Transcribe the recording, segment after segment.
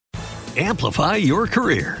Amplify your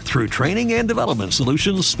career through training and development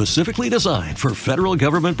solutions specifically designed for federal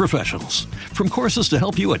government professionals. From courses to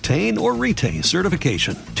help you attain or retain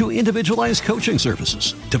certification, to individualized coaching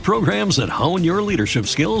services, to programs that hone your leadership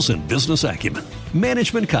skills and business acumen,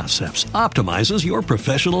 Management Concepts optimizes your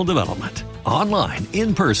professional development. Online,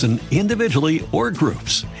 in person, individually, or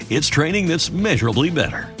groups, it's training that's measurably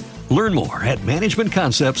better. Learn more at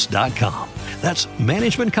managementconcepts.com. That's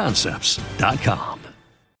managementconcepts.com.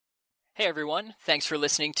 Hey everyone, thanks for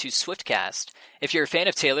listening to Swiftcast. If you're a fan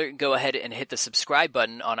of Taylor, go ahead and hit the subscribe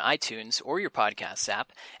button on iTunes or your podcast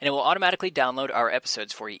app, and it will automatically download our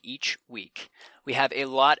episodes for you each week. We have a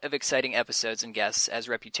lot of exciting episodes and guests as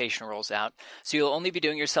Reputation rolls out, so you'll only be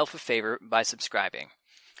doing yourself a favor by subscribing.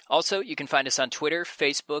 Also, you can find us on Twitter,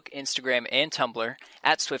 Facebook, Instagram, and Tumblr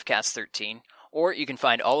at Swiftcast13, or you can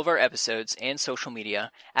find all of our episodes and social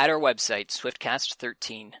media at our website,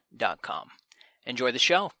 swiftcast13.com. Enjoy the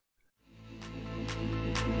show.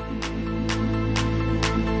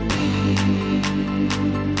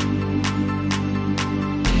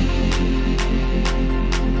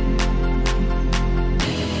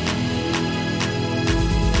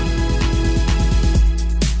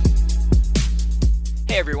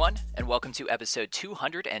 Hey everyone, and welcome to episode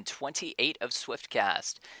 228 of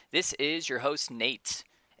Swiftcast. This is your host Nate,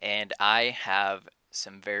 and I have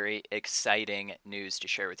some very exciting news to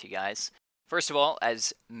share with you guys. First of all,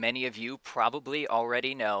 as many of you probably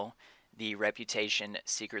already know, the Reputation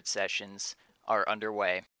Secret Sessions are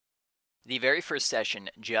underway. The very first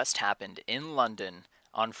session just happened in London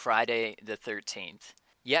on Friday the 13th.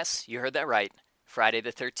 Yes, you heard that right, Friday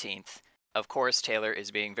the 13th. Of course, Taylor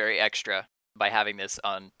is being very extra by having this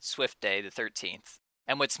on Swift Day the 13th.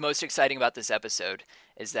 And what's most exciting about this episode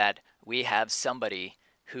is that we have somebody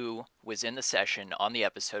who was in the session on the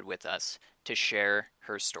episode with us to share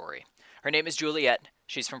her story. Her name is Juliette.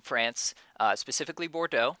 She's from France, specifically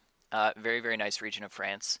Bordeaux, very, very nice region of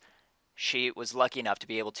France. She was lucky enough to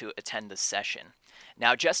be able to attend this session.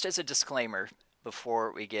 Now, just as a disclaimer,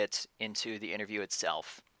 before we get into the interview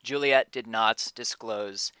itself, Juliette did not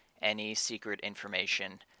disclose any secret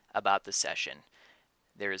information about the session.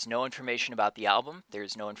 There is no information about the album. There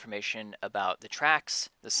is no information about the tracks,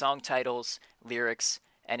 the song titles, lyrics,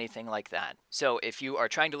 anything like that. So if you are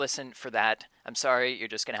trying to listen for that, I'm sorry, you're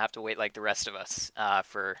just going to have to wait like the rest of us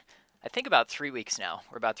for, I think, about 3 weeks now.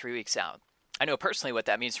 We're about 3 weeks out. I know personally what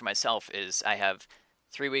that means for myself is I have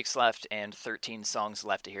 3 weeks left and 13 songs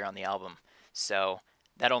left to hear on the album. So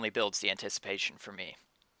that only builds the anticipation for me.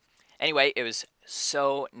 Anyway, it was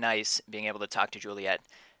so nice being able to talk to Juliette.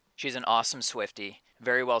 She's an awesome Swiftie,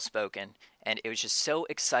 very well spoken, and it was just so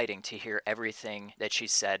exciting to hear everything that she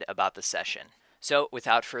said about the session. So,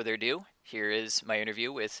 without further ado, here is my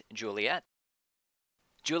interview with Juliette.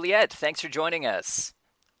 Juliette, thanks for joining us.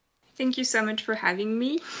 Thank you so much for having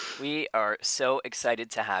me. We are so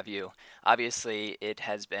excited to have you. Obviously, it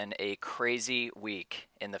has been a crazy week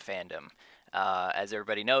in the fandom. As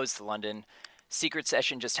everybody knows, the London Secret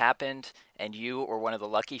Session just happened, and you were one of the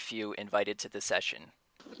lucky few invited to the session.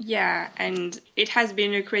 Yeah, and it has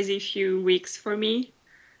been a crazy few weeks for me.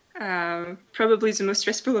 Probably the most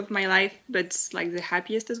stressful of my life, but like the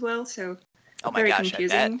happiest as well, so very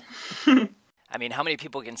confusing. I mean, how many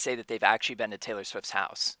people can say that they've actually been to Taylor Swift's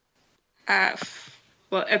house?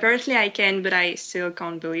 Well, apparently I can, but I still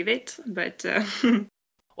can't believe it. But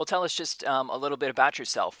Well, tell us just a little bit about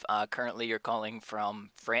yourself. Currently, you're calling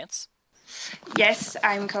from France? Yes,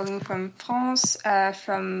 I'm calling from France,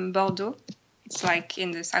 from Bordeaux. It's like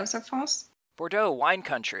in the south of France. Bordeaux, wine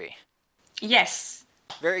country. Yes.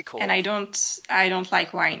 Very cool. And I don't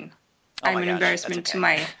like wine. I'm an embarrassment to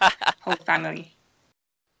my whole family.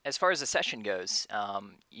 As far as the session goes,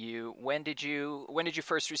 when did you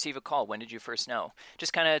first receive a call? When did you first know?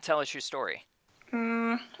 Just kind of tell us your story.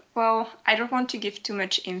 Well, I don't want to give too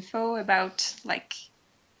much info about like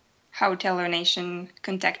how Taylor Nation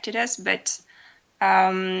contacted us, but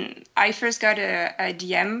I first got a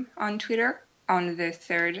DM on Twitter on the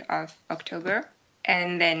 3rd of October,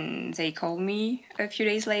 and then they called me a few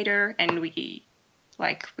days later, and we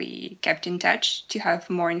kept in touch to have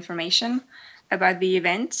more information about the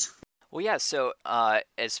event. Well, yeah, so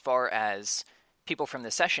as far as people from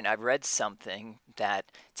the session, I've read something that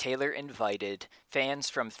Taylor invited fans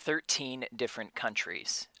from 13 different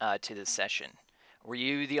countries to the session. Were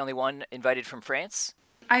you the only one invited from France?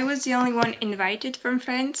 I was the only one invited from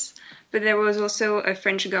France, but there was also a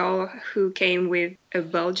French girl who came with a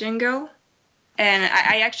Belgian girl. And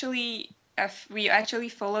we actually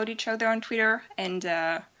followed each other on Twitter, and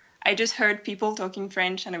I just heard people talking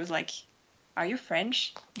French, and I was like, are you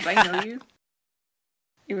French? Do I know you?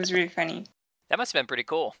 It was really funny. That must have been pretty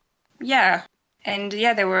cool. Yeah. And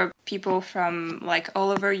yeah, there were people from like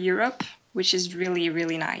all over Europe, which is really,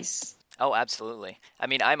 really nice. Oh, absolutely. I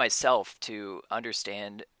mean, I myself, to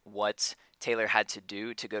understand what Taylor had to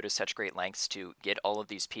do to go to such great lengths to get all of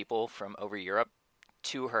these people from over Europe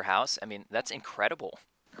to her house, I mean, that's incredible.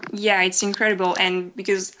 Yeah, it's incredible. And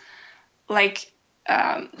because like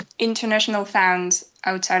international fans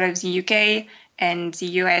outside of the UK and the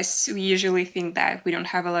US, we usually think that we don't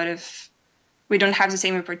have the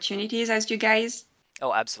same opportunities as you guys.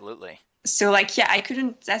 Oh, absolutely. So like, yeah,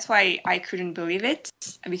 that's why I couldn't believe it,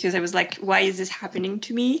 because I was like, why is this happening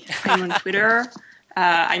to me? I'm on Twitter.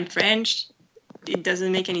 I'm French. It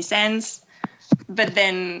doesn't make any sense. But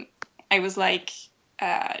then I was like,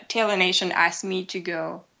 Taylor Nation asked me to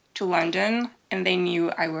go to London, and they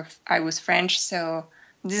knew I was French, so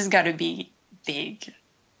this has got to be big.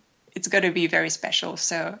 It's got to be very special.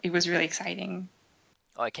 So it was really exciting.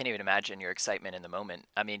 Oh, I can't even imagine your excitement in the moment.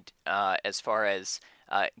 I mean, as far as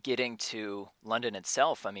getting to London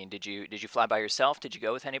itself, I mean, did you fly by yourself? Did you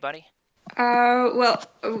go with anybody? Well,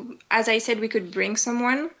 as I said, we could bring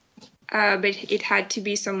someone, but it had to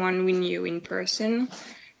be someone we knew in person.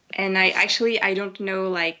 And I don't know,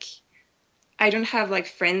 like, I don't have like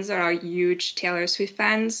friends that are huge Taylor Swift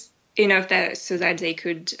fans enough that so that they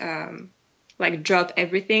could like drop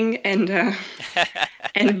everything and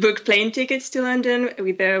book plane tickets to London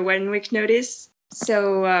with a 1 week notice.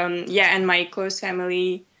 So yeah, and my close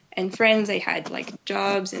family and friends, they had like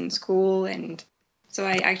jobs and school, and so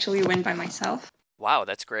I actually went by myself. Wow,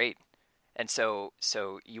 that's great. And so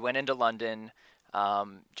you went into London.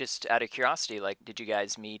 Just out of curiosity, like, did you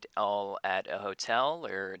guys meet all at a hotel,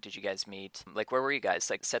 or did you guys meet, like, where were you guys?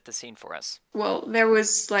 Like, set the scene for us. Well, there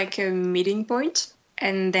was like a meeting point,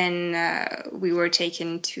 and then we were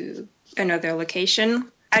taken to another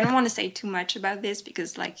location. I don't want to say too much about this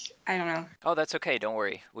because, like, I don't know. Oh, that's okay. Don't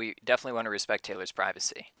worry. We definitely want to respect Taylor's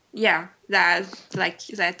privacy. Yeah, that's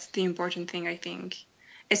the important thing, I think,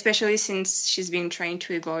 especially since she's been trying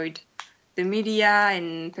to avoid the media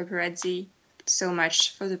and paparazzi so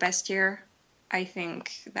much for the past year. I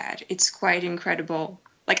think that it's quite incredible.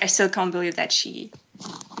 Like, I still can't believe that she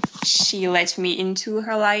let me into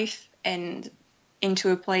her life and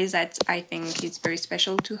into a place that I think is very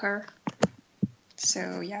special to her.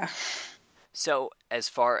 So yeah. So, as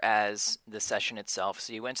far as the session itself,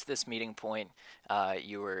 so you went to this meeting point.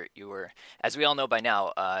 You were, as we all know by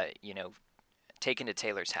now, taken to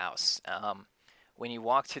Taylor's house. When you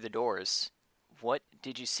walked through the doors, what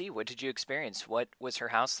did you see? What did you experience? What was her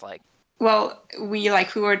house like? Well, we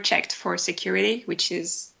were checked for security, which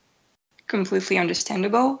is completely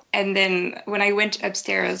understandable. And then when I went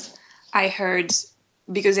upstairs, I heard,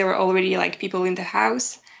 because there were already like people in the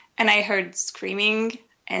house, and I heard screaming,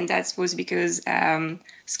 and that was because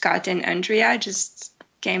Scott and Andrea just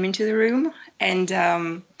came into the room, and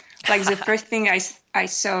like the first thing I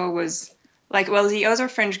saw was like, well, the other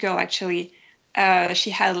French girl actually, she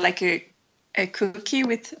had like a cookie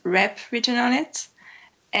with rep written on it,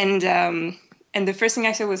 and the first thing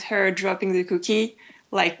I saw was her dropping the cookie,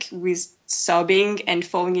 like with sobbing and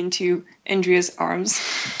falling into Andrea's arms.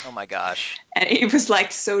 Oh my gosh. And it was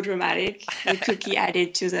like so dramatic. The cookie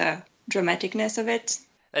added to the dramaticness of it.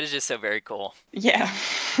 That is just so very cool. Yeah.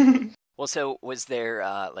 Well, so was there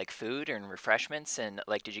like food and refreshments, and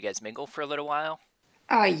like did you guys mingle for a little while?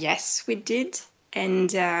 Yes, we did.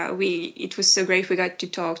 And it was so great. We got to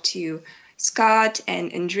talk to Scott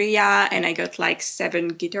and Andrea, and I got like 7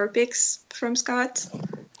 guitar picks from Scott.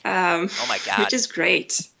 Oh my God. Which is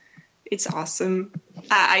great. It's awesome.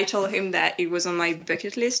 I told him that it was on my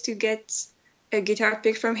bucket list to get a guitar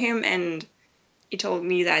pick from him, and he told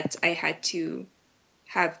me that I had to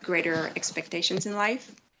have greater expectations in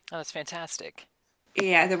life. Oh, that's fantastic.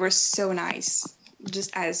 Yeah, they were so nice,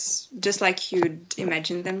 just like you'd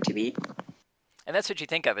imagine them to be. And that's what you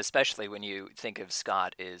think of, especially when you think of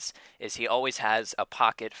Scott, is he always has a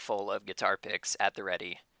pocket full of guitar picks at the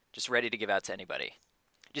ready, just ready to give out to anybody.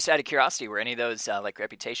 Just out of curiosity, were any of those like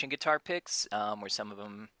Reputation guitar picks? Were some of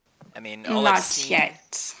them? I mean, all I've Not seen...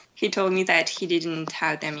 yet. He told me that he didn't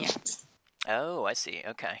have them yet. Oh, I see.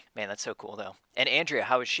 Okay, man, that's so cool though. And Andrea,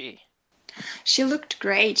 how was she? She looked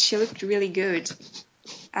great. She looked really good.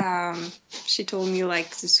 She told me like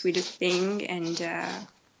the sweetest thing, and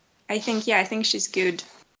I think she's good.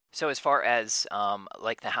 So as far as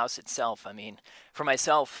like the house itself, I mean, for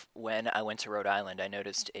myself, when I went to Rhode Island, I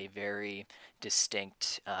noticed a very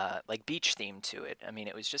distinct like beach theme to it. I mean,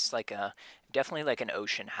 it was just like definitely like an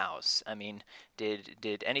ocean house. I mean,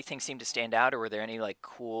 did anything seem to stand out, or were there any like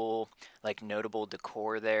cool, like notable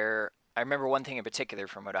decor there? I remember one thing in particular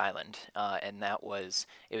from Rhode Island, and that was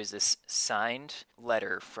it was this signed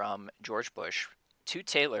letter from George Bush to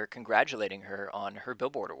Taylor congratulating her on her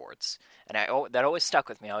Billboard Awards. And that always stuck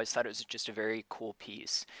with me. I always thought it was just a very cool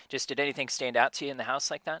piece. Just did anything stand out to you in the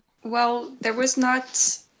house like that? Well, there was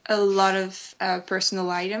not a lot of personal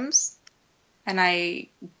items, and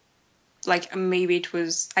maybe it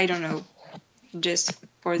was, I don't know, just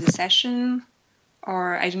for the session,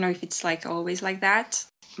 or I don't know if it's like always like that.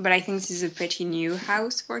 But I think this is a pretty new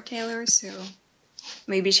house for Taylor, so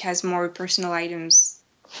maybe she has more personal items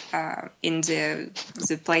in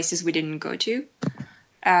the places we didn't go to.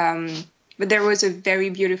 But there was a very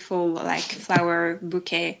beautiful like flower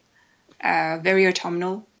bouquet, very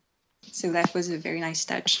autumnal. So that was a very nice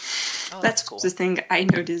touch. Oh, That's cool. the thing I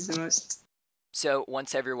noticed the most. So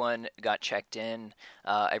once everyone got checked in,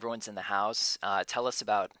 everyone's in the house. Tell us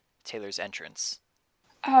about Taylor's entrance.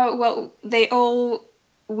 Well,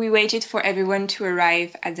 we waited for everyone to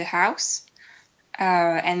arrive at the house,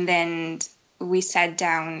 and then we sat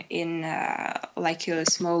down in like a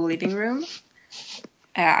small living room.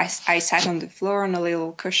 I sat on the floor on a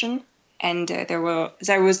little cushion, and there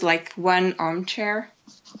was like one armchair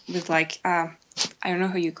with like I don't know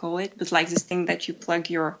how you call it, but like this thing that you plug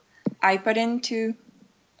your iPod in to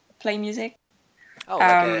play music. Oh,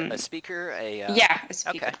 like a speaker? Yeah, a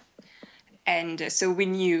speaker. Okay. And so we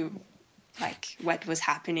knew like what was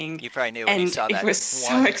happening. You probably knew when you saw that it was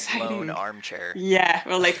so one exciting. lone armchair. Yeah,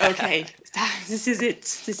 we're like, okay, this is it.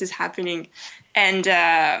 This is happening. And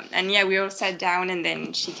yeah, we all sat down, and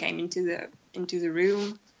then she came into the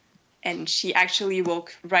room, and she actually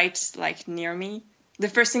walked right like near me. The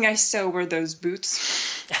first thing I saw were those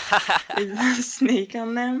boots with a snake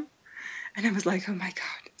on them, and I was like, oh my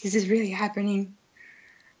god, this is really happening.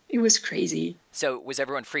 It was crazy. So was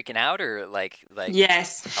everyone freaking out, or like?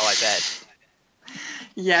 Yes. Oh, I bet.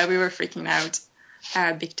 Yeah, we were freaking out,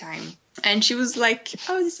 big time. And she was like,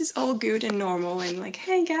 "Oh, this is all good and normal," and like,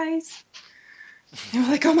 "Hey guys," and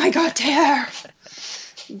we're like, "Oh my god, Taylor!"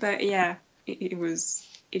 But yeah, it was.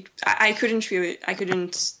 I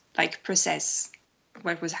couldn't like process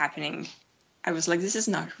what was happening. I was like, "This is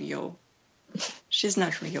not real. She's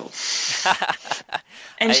not real."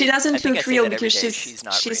 And she doesn't look real because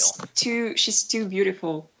she's too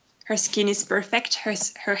beautiful. Her skin is perfect.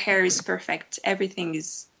 Her hair is perfect. Everything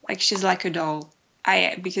is like she's like a doll.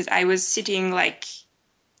 Because I was sitting like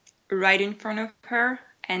right in front of her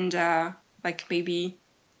and like maybe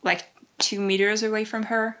like 2 meters away from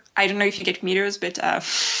her. I don't know if you get meters, but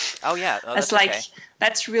oh yeah, that's like okay.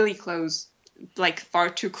 That's really close, like far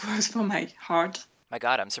too close for my heart. My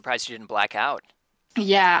God, I'm surprised you didn't black out.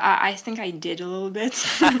 Yeah, I think I did a little bit.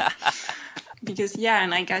 Because, yeah,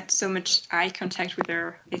 and I got so much eye contact with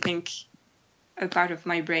her. I think a part of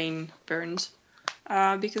my brain burned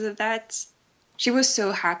because of that. She was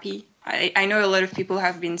so happy. I know a lot of people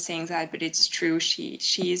have been saying that, but it's true. She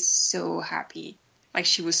is so happy. Like,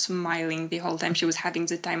 she was smiling the whole time. She was having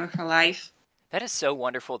the time of her life. That is so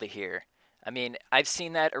wonderful to hear. I mean, I've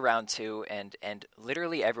seen that around too, and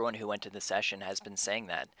literally everyone who went to the session has been saying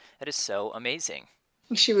that. That is so amazing.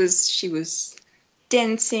 She was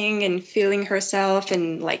dancing and feeling herself,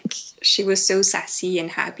 and like she was so sassy and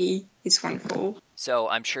happy. It's wonderful. So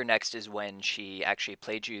I'm sure next is when she actually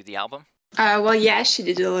played you the album? Well, yeah, she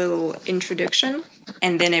did a little introduction,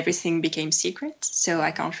 and then everything became secret, so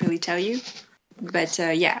I can't really tell you. But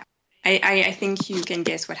yeah, I think you can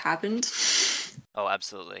guess what happened. Oh,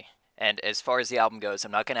 absolutely. And as far as the album goes,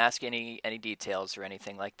 I'm not going to ask any details or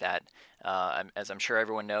anything like that. As I'm sure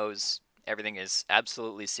everyone knows, everything is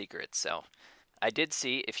absolutely secret. So I did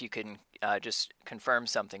see if you can just confirm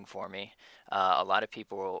something for me. A lot of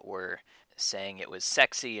people were saying it was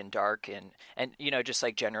sexy and dark and you know, just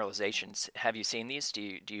like generalizations. Have you seen these? Do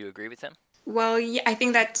you agree with them? Well, yeah, I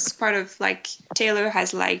think that's part of like Taylor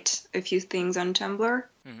has liked a few things on Tumblr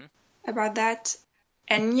about that.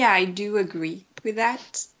 And yeah, I do agree with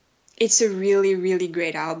that. It's a really, really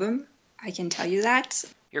great album. I can tell you that.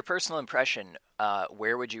 Your personal impression,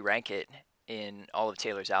 where would you rank it in all of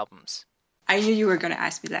Taylor's albums? I knew you were going to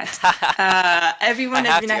ask me that. Everyone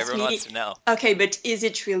has been asking me. Everyone wants to know. Okay, but is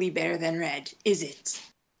it really better than Red? Is it?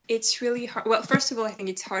 It's really hard. Well, first of all, I think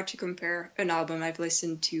it's hard to compare an album I've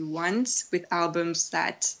listened to once with albums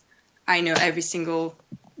that I know every single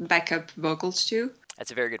backup vocals to.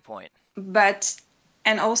 That's a very good point.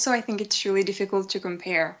 And also I think it's really difficult to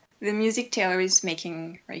compare the music Taylor is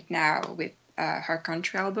making right now with her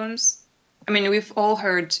country albums. I mean, we've all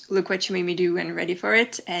heard Look What You Made Me Do and Ready for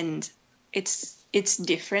It, and it's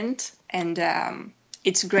different, and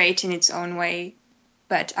it's great in its own way,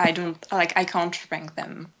 but I can't rank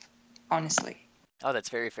them, honestly. Oh, that's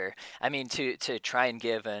very fair. I mean, to try and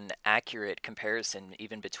give an accurate comparison,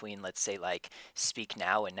 even between, let's say, like Speak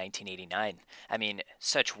Now and 1989. I mean,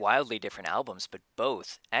 such wildly different albums, but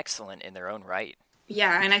both excellent in their own right.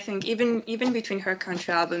 Yeah, and I think even between her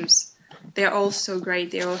country albums, they're all so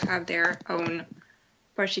great. They all have their own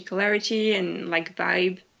particularity and like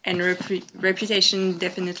vibe, and Reputation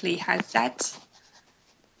definitely has that.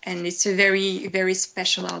 And it's a very, very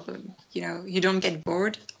special album. You know, you don't get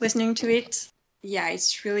bored listening to it. Yeah,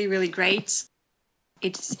 it's really, really great.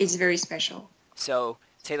 It's very special. So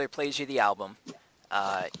Taylor plays you the album.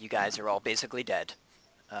 You guys are all basically dead.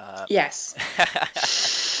 Yes.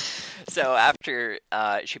 So after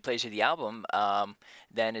she plays you the album,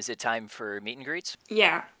 then is it time for meet and greets?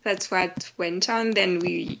 Yeah, that's what went on. Then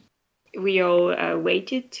we all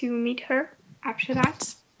waited to meet her after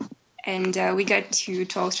that. And we got to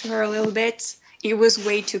talk to her a little bit. It was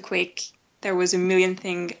way too quick. There was a million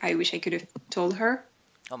things I wish I could have told her.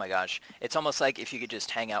 Oh my gosh. It's almost like if you could just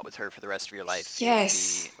hang out with her for the rest of your life.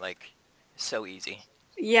 Yes. It would be, like, so easy.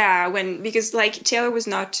 Yeah, because like Taylor was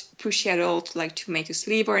not pushy at all to make us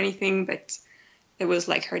leave or anything, but there was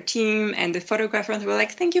like her team and the photographer, and they were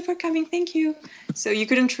like, "Thank you for coming, thank you." So you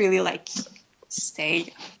couldn't really like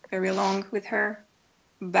stay very long with her,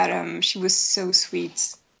 but she was so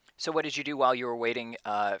sweet. So what did you do while you were waiting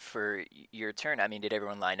for your turn? I mean, did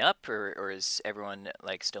everyone line up, or is everyone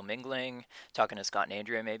like still mingling, talking to Scott and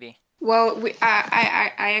Andrea maybe? Well,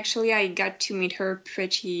 I got to meet her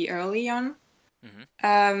pretty early on.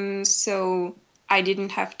 Mm-hmm. So I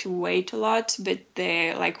didn't have to wait a lot, but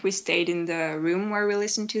we stayed in the room where we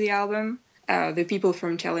listened to the album. The people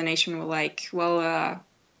from Telenation were like, "Well,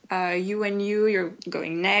 you and you're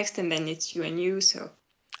going next, and then it's you and you." So.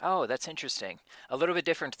 Oh, that's interesting. A little bit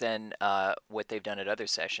different than what they've done at other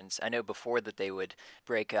sessions. I know before that they would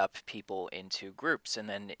break up people into groups, and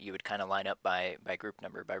then you would kind of line up by group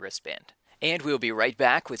number, by wristband. And we'll be right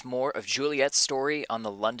back with more of Juliet's story on the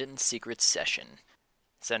London Secrets session.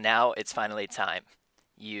 So now it's finally time.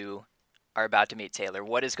 You are about to meet Taylor.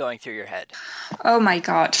 What is going through your head? Oh my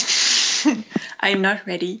God. I'm not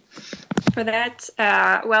ready for that.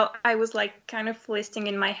 Well, I was like kind of listing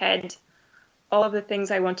in my head all of the things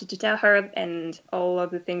I wanted to tell her and all of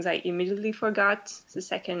the things I immediately forgot the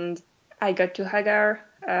second I got to hug her.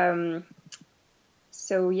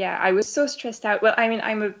 So yeah, I was so stressed out. Well, I mean,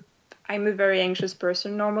 I'm a very anxious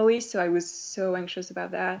person normally, so I was so anxious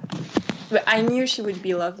about that. But I knew she would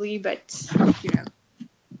be lovely, but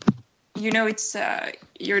it's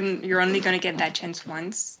you're only gonna get that chance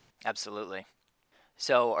once. Absolutely.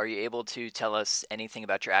 So, are you able to tell us anything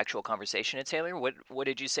about your actual conversation with Taylor? What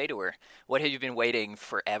did you say to her? What have you been waiting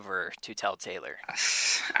forever to tell Taylor?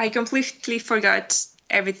 I completely forgot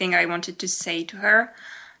everything I wanted to say to her.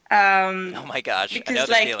 Oh my gosh, because, I know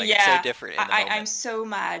the feeling. Yeah, it's so different in the moment. I'm so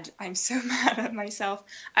mad. I'm so mad at myself.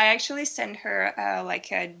 I actually sent her a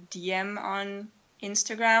DM on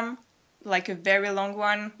Instagram, like a very long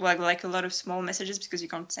one, like a lot of small messages, because you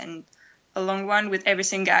can't send a long one, with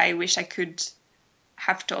everything I wish I could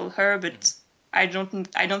have told her, but I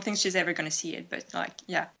don't think she's ever gonna see it. But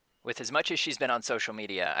yeah. With as much as she's been on social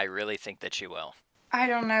media, I really think that she will. I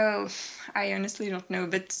don't know. I honestly don't know,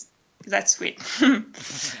 but that's sweet.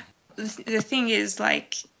 The thing is,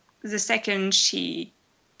 the second she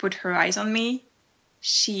put her eyes on me,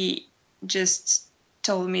 she just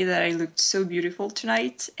told me that I looked so beautiful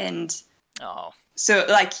tonight, and so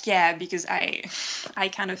yeah, because I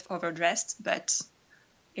kind of overdressed, but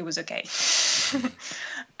it was okay.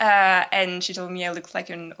 And she told me I looked like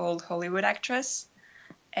an old Hollywood actress,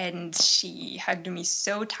 and she hugged me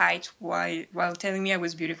so tight while telling me I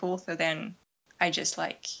was beautiful. So then I just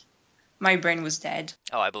my brain was dead.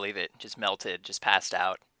 Oh, I believe it. Just melted, just passed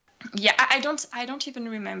out. Yeah, I don't even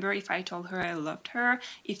remember if I told her I loved her,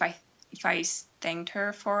 if I thanked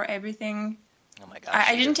her for everything. Oh my gosh.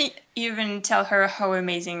 I didn't even tell her how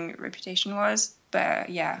amazing Reputation was, but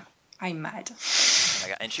yeah, I'm mad. Oh my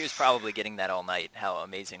God. And she was probably getting that all night, how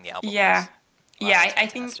amazing the album was. Wow, yeah,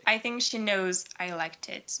 I think she knows I liked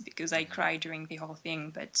it because I cried during the whole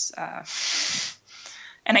thing, but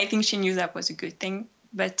and I think she knew that was a good thing.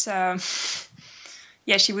 But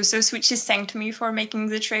yeah, she was so sweet. She thanked me for making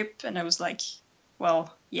the trip, and I was like,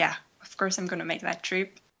 well, yeah, of course I'm gonna make that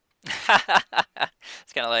trip.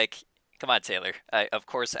 It's kind of like, come on, Taylor. Of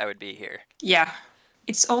course I would be here. Yeah,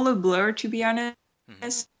 it's all a blur, to be honest.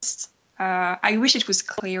 I wish it was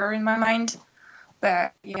clearer in my mind,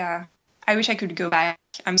 but yeah, I wish I could go back.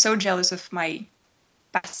 I'm so jealous of my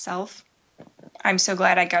past self. I'm so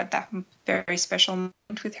glad I got that very special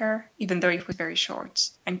moment with her, even though it was very short.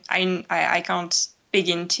 I can't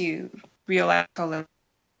begin to realize how lucky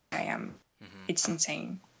I am. it's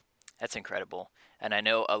insane. That's incredible. And I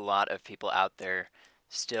know a lot of people out there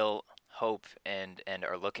still hope and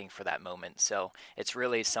are looking for that moment. So it's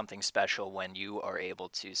really something special when you are able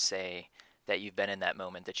to say that you've been in that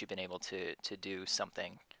moment, that you've been able to do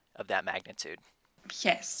something of that magnitude.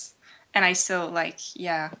 Yes. And I still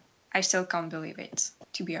I still can't believe it,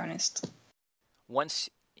 to be honest. Once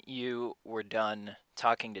you were done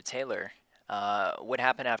talking to Taylor, what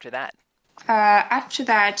happened after that? After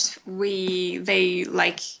that, they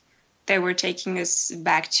were taking us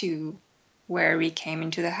back to where we came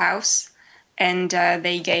into the house, and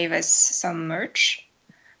they gave us some merch,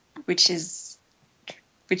 which is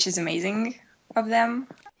amazing of them.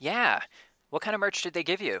 Yeah. What kind of merch did they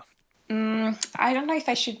give you? I don't know if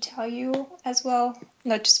I should tell you as well,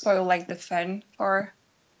 not to spoil like the fun for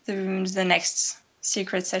the next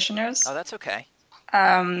secret sessioners. Oh, that's okay.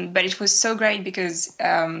 But it was so great because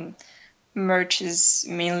merch is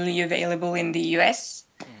mainly available in the US,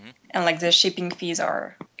 and like the shipping fees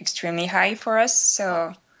are extremely high for us.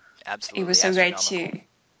 So absolutely, it was so great to,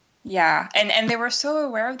 yeah. And they were so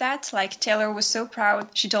aware of that. Like Taylor was so proud.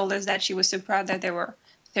 She told us that she was so proud that there were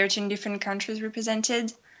 13 different countries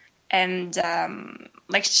represented. And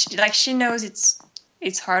she knows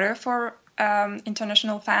it's harder for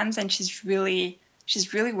international fans, and she's really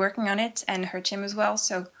working on it, and her team as well.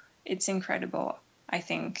 So it's incredible. I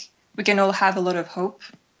think we can all have a lot of hope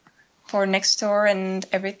for next tour and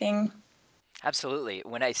everything. Absolutely.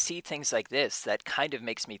 When I see things like this, that kind of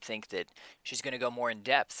makes me think that she's going to go more in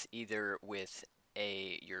depth, either with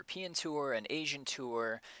a European tour, an Asian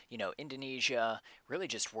tour, Indonesia, really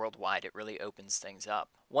just worldwide. It really opens things up.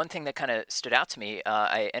 One thing that kind of stood out to me,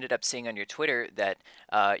 I ended up seeing on your Twitter that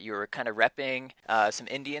you were kind of repping some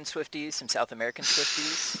Indian Swifties, some South American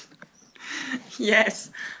Swifties.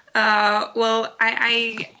 Yes. Well,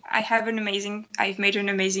 I've made an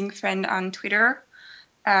amazing friend on Twitter.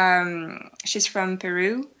 She's from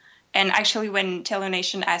Peru. And actually, when Taylor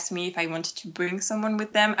Nation asked me if I wanted to bring someone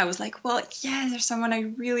with them, I was like, well, yeah, there's someone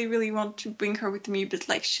I really, really want to bring her with me, but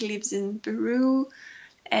like she lives in Peru.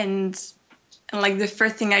 And like the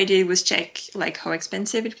first thing I did was check like how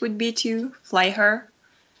expensive it would be to fly her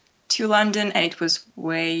to London, and it was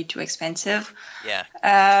way too expensive. Yeah,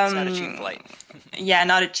 it's not a cheap flight. Yeah,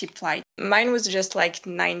 not a cheap flight. Mine was just like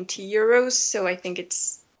 90 euros, so I think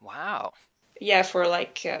it's... Wow. Yeah, for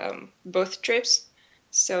like both trips.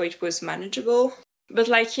 So it was manageable. But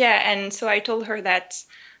like, yeah, and so I told her that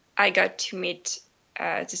I got to meet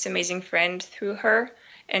this amazing friend through her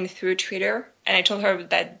and through Twitter. And I told her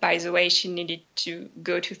that, by the way, she needed to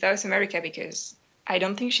go to South America because I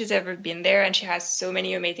don't think she's ever been there, and she has so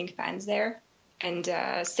many amazing fans there. And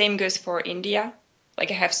same goes for India.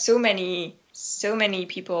 Like I have so many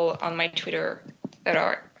people on my Twitter that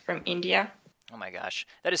are from India. Oh my gosh.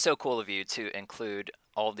 That is so cool of you to include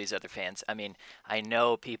all of these other fans. I mean, I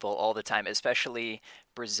know people all the time, especially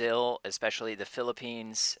Brazil, especially the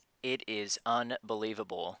Philippines. It is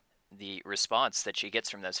unbelievable the response that she gets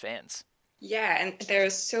from those fans. Yeah, and they're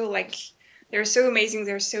so amazing,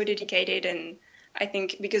 they're so dedicated, and I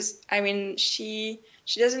think because I mean she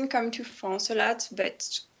doesn't come to France a lot,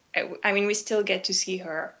 but I mean we still get to see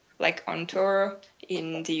her like on tour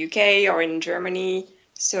in the UK or in Germany.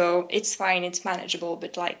 So it's fine, it's manageable,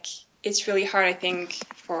 but like it's really hard, I think,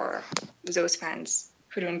 for those fans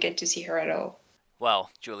who don't get to see her at all. Well,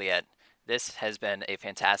 Juliette, this has been a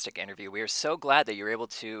fantastic interview. We are so glad that you're able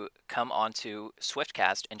to come onto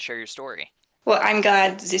Swiftcast and share your story. Well, I'm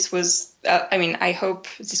glad this was, I hope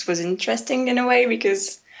this was interesting in a way,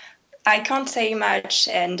 because I can't say much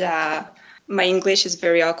and my English is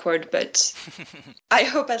very awkward, but I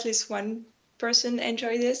hope at least one person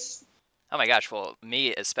enjoyed this. Oh my gosh, well,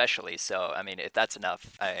 me especially. So, I mean, if that's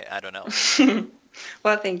enough, I don't know.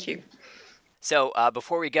 Well, thank you. So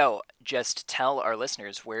before we go, just tell our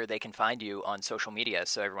listeners where they can find you on social media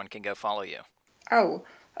so everyone can go follow you. Oh,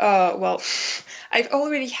 well, I've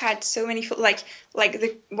already had so many,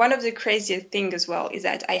 one of the craziest things as well is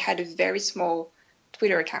that I had a very small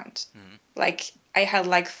Twitter account. Mm-hmm. Like I had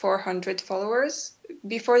like 400 followers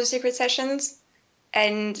before the secret sessions,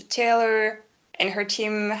 and Taylor and her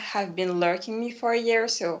team have been lurking me for a year.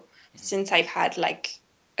 So since I've had like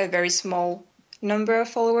a very small number of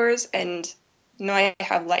followers, and now I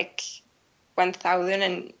have like 1,000,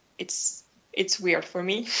 and it's weird for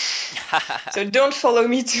me. So don't follow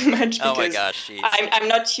me too much because oh my gosh, I'm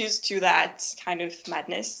not used to that kind of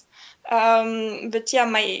madness. But yeah,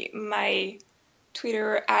 my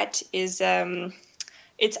Twitter is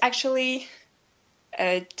it's actually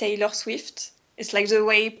Taylor Swift. It's like the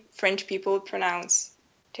way French people pronounce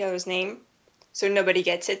Taylor's name. So nobody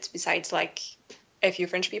gets it besides like a few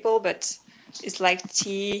French people, but It's like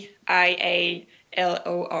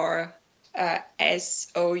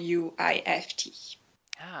TIALORSOUIFT.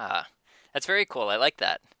 Ah, that's very cool. I like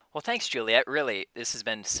that. Well, thanks, Juliette. Really, this has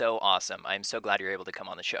been so awesome. I'm so glad you're able to come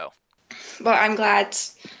on the show. Well, I'm glad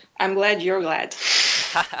you're glad.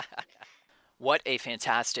 What a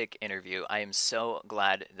fantastic interview. I am so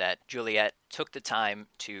glad that Juliette took the time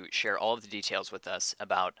to share all of the details with us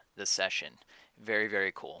about the session. Very,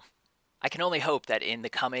 very cool. I can only hope that in the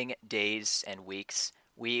coming days and weeks,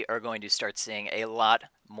 we are going to start seeing a lot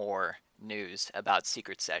more news about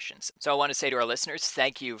secret sessions. So I want to say to our listeners,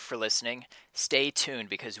 thank you for listening. Stay tuned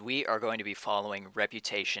because we are going to be following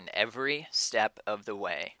Reputation every step of the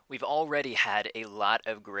way. We've already had a lot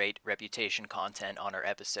of great Reputation content on our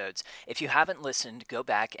episodes. If you haven't listened, go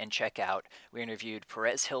back and check out. We interviewed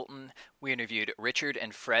Perez Hilton. We interviewed Richard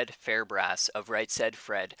and Fred Fairbrass of Right Said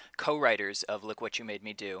Fred, co-writers of Look What You Made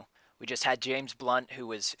Me Do. We just had James Blunt, who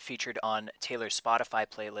was featured on Taylor's Spotify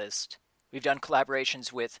playlist. We've done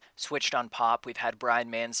collaborations with Switched on Pop. We've had Brian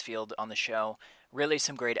Mansfield on the show. Really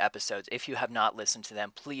some great episodes. If you have not listened to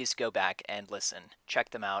them, please go back and listen.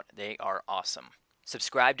 Check them out. They are awesome.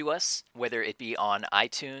 Subscribe to us, whether it be on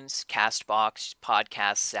iTunes, CastBox,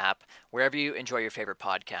 Podcasts app, wherever you enjoy your favorite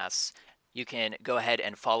podcasts. You can go ahead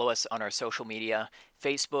and follow us on our social media,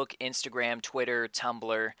 Facebook, Instagram, Twitter,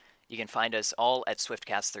 Tumblr. You can find us all at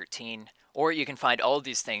Swiftcast13, or you can find all of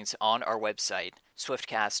these things on our website,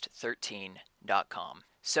 swiftcast13.com.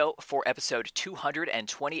 So, for episode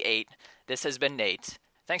 228, this has been Nate.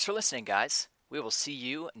 Thanks for listening, guys. We will see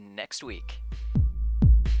you next week.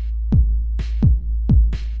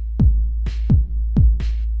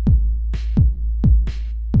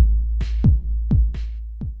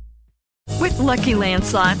 With Lucky Land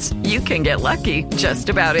Slots, you can get lucky just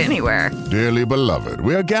about anywhere. Dearly beloved,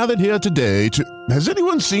 we are gathered here today to... Has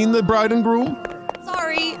anyone seen the bride and groom?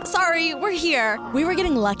 Sorry, we're here. We were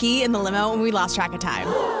getting lucky in the limo and we lost track of time.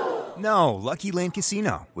 No, Lucky Land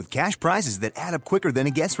Casino, with cash prizes that add up quicker than a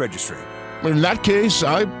guest registry. In that case,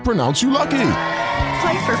 I pronounce you lucky.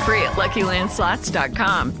 Play for free at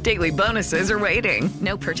LuckyLandSlots.com. Daily bonuses are waiting.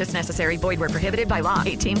 No purchase necessary. Void where prohibited by law.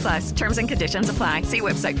 18+. Terms and conditions apply. See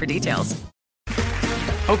website for details.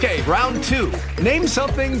 Okay, round two. Name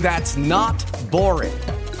something that's not boring.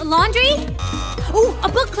 A laundry? Ooh, a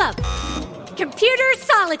book club. Computer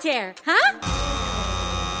solitaire, huh?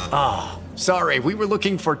 Ah, oh, sorry. We were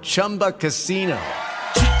looking for Chumba Casino.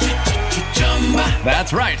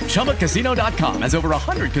 That's right. ChumbaCasino.com has over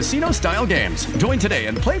 100 casino-style games. Join today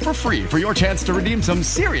and play for free for your chance to redeem some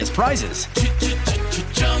serious prizes.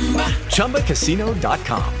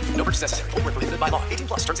 ChumbaCasino.com. No purchase necessary. Void where prohibited by law.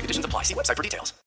 18+. Terms and conditions apply. See website for details.